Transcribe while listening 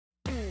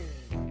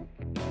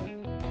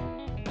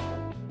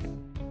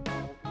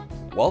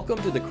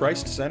Welcome to the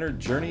Christ-Centered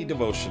Journey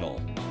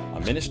Devotional, a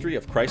ministry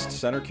of Christ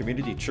Center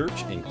Community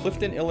Church in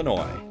Clifton,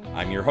 Illinois.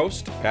 I'm your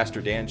host, Pastor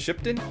Dan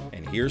Shipton,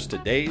 and here's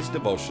today's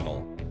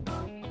devotional.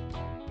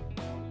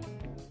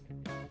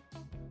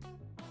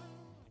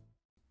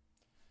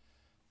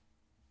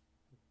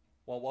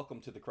 Well, welcome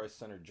to the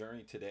Christ-Centered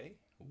Journey today.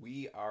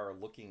 We are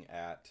looking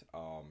at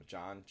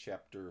John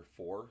chapter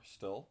 4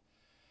 still.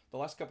 The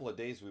last couple of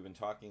days we've been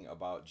talking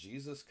about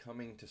Jesus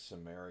coming to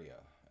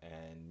Samaria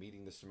and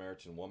meeting the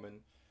Samaritan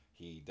woman.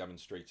 He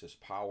demonstrates his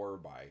power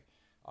by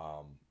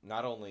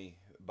not only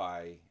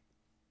by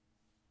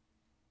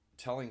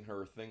telling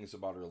her things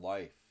about her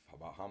life,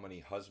 about how many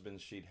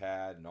husbands she'd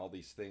had and all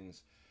these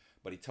things,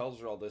 but he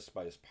tells her all this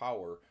by his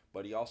power,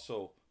 but he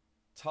also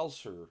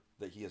tells her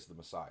that he is the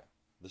Messiah.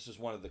 This is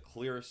one of the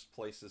clearest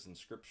places in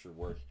Scripture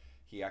where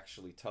he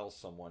actually tells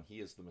someone he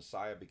is the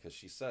Messiah, because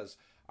she says,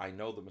 I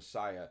know the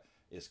Messiah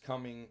is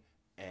coming,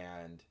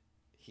 and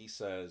he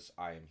says,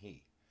 I am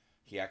he.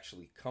 He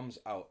actually comes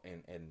out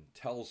and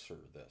tells her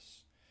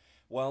this.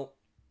 Well,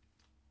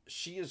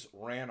 she has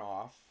ran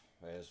off,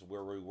 as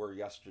where we were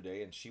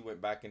yesterday, and she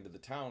went back into the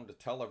town to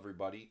tell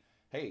everybody,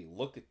 hey,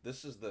 look,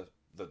 this is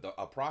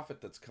a prophet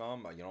that's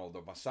come. You know,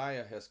 the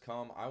Messiah has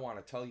come. I want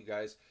to tell you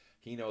guys,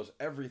 he knows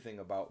everything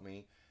about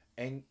me.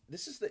 And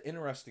this is the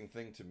interesting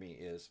thing to me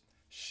is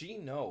she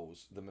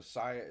knows the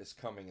Messiah is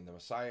coming, and the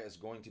Messiah is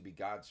going to be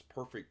God's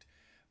perfect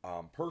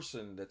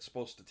person that's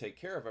supposed to take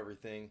care of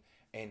everything,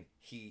 and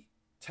he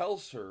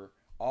tells her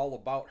all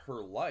about her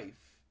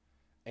life,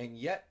 and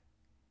yet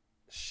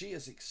she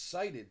is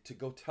excited to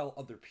go tell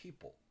other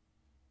people,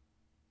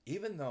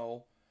 even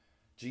though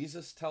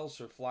Jesus tells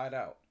her flat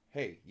out,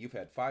 hey, you've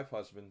had 5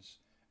 husbands,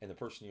 and the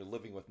person you're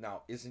living with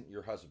now isn't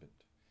your husband.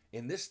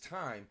 In this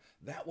time,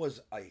 that was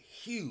a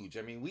huge,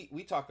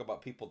 we talk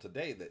about people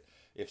today that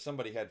if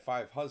somebody had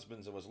 5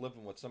 husbands and was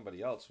living with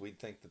somebody else, we'd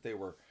think that they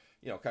were,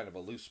 kind of a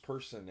loose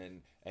person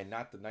and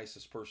not the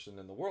nicest person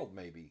in the world,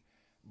 maybe.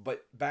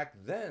 But back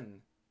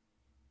then,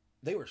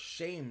 they were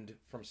shamed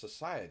from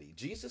society.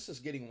 Jesus is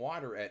getting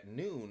water at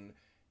noon,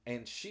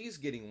 and she's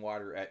getting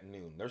water at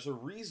noon. There's a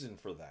reason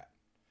for that.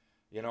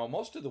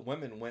 Most of the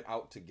women went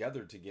out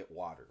together to get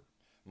water.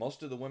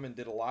 Most of the women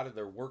did a lot of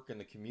their work in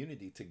the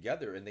community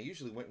together, and they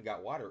usually went and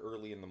got water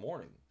early in the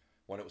morning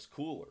when it was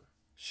cooler.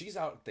 She's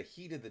out at the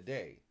heat of the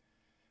day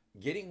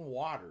getting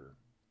water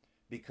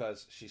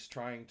because she's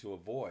trying to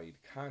avoid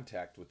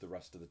contact with the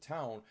rest of the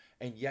town,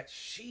 and yet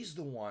she's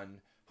the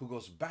one who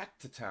goes back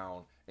to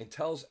town and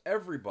tells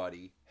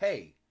everybody,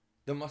 hey,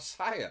 the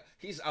Messiah,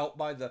 he's out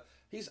by the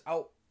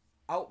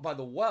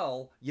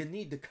well. You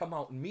need to come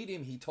out and meet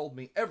him. He told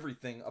me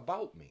everything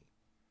about me.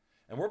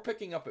 And we're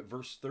picking up at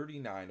verse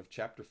 39 of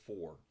chapter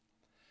 4.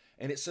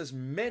 And it says,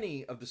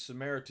 many of the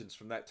Samaritans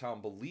from that town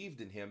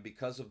believed in him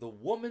because of the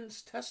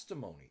woman's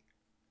testimony.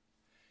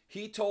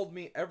 He told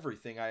me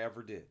everything I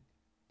ever did.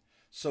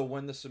 So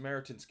when the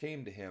Samaritans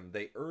came to him,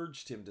 they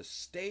urged him to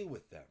stay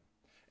with them.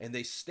 And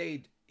they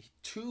stayed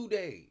 2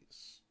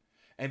 days.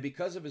 And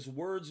because of his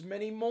words,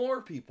 many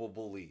more people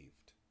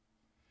believed.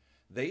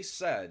 They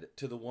said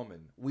to the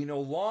woman, we no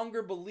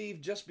longer believe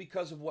just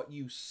because of what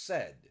you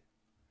said.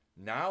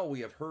 Now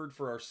we have heard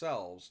for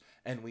ourselves,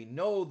 and we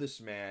know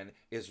this man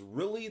is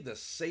really the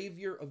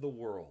Savior of the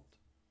world.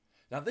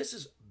 Now this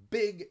is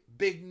big,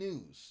 big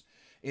news.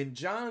 In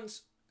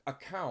John's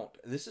account,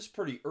 this is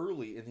pretty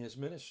early in his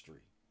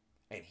ministry.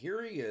 And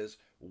here he is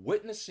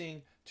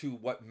witnessing to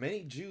what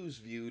many Jews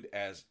viewed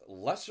as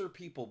lesser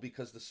people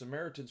because the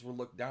Samaritans were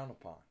looked down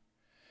upon.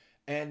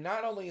 And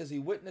not only is he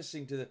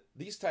witnessing to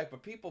these type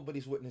of people, but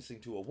he's witnessing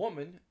to a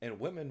woman, and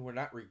women were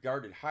not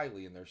regarded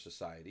highly in their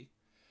society.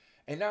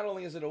 And not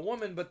only is it a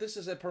woman, but this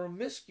is a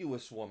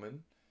promiscuous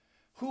woman.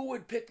 Who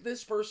would pick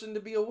this person to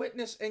be a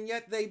witness, and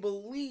yet they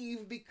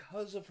believe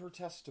because of her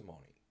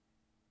testimony?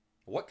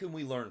 What can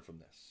we learn from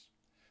this?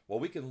 Well,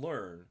 we can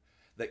learn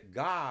that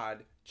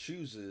God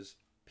chooses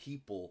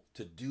people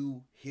to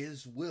do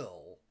his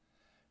will,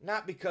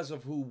 not because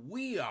of who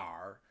we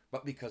are,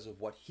 but because of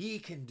what he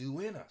can do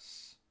in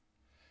us.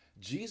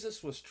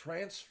 Jesus was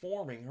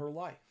transforming her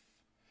life,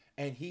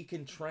 and he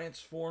can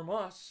transform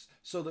us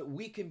so that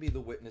we can be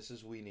the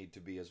witnesses we need to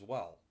be as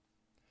well.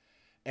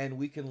 And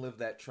we can live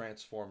that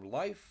transformed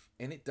life,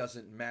 and it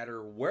doesn't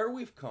matter where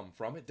we've come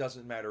from. It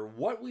doesn't matter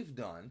what we've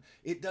done.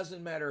 It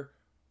doesn't matter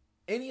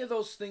any of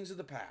those things of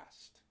the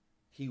past.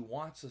 He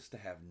wants us to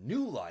have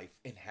new life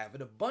and have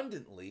it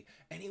abundantly,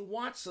 and he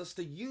wants us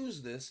to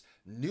use this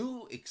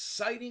new,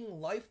 exciting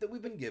life that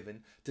we've been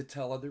given to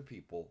tell other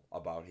people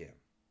about him.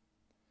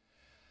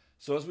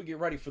 So as we get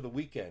ready for the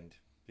weekend,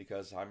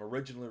 because I'm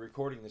originally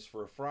recording this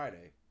for a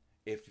Friday,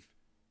 if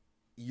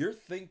you're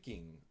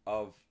thinking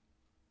of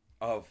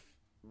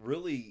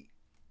really,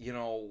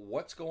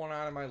 what's going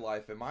on in my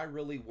life, am I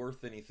really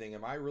worth anything?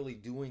 Am I really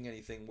doing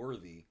anything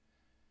worthy?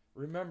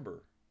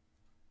 Remember,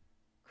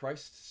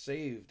 Christ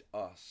saved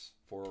us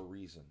for a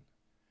reason.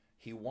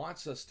 He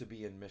wants us to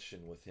be in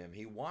mission with him.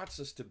 He wants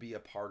us to be a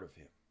part of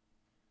him.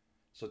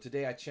 So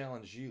today I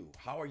challenge you.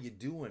 How are you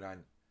doing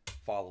on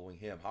following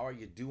him? How are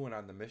you doing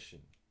on the mission?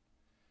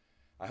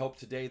 I hope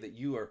today that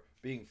you are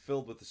being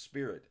filled with the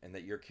Spirit and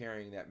that you're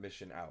carrying that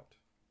mission out.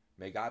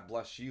 May God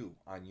bless you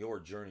on your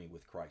journey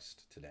with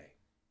Christ today.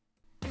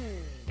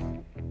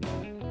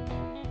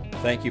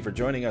 Thank you for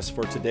joining us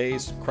for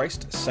today's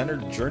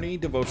Christ-Centered Journey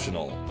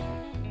Devotional,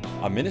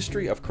 a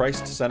ministry of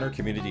Christ Center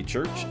Community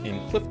Church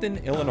in Clifton,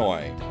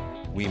 Illinois.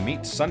 We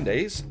meet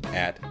Sundays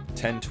at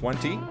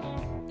 10:20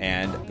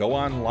 and go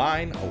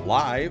online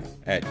live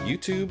at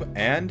YouTube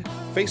and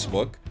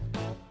Facebook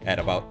at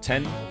about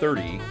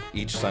 10:30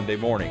 each Sunday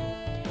morning.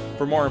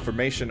 For more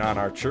information on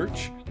our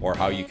church or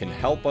how you can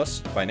help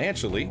us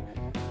financially,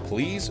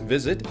 please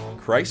visit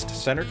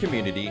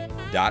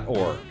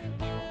ChristCenterCommunity.org.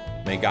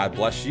 May God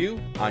bless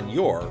you on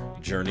your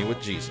journey with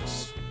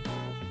Jesus.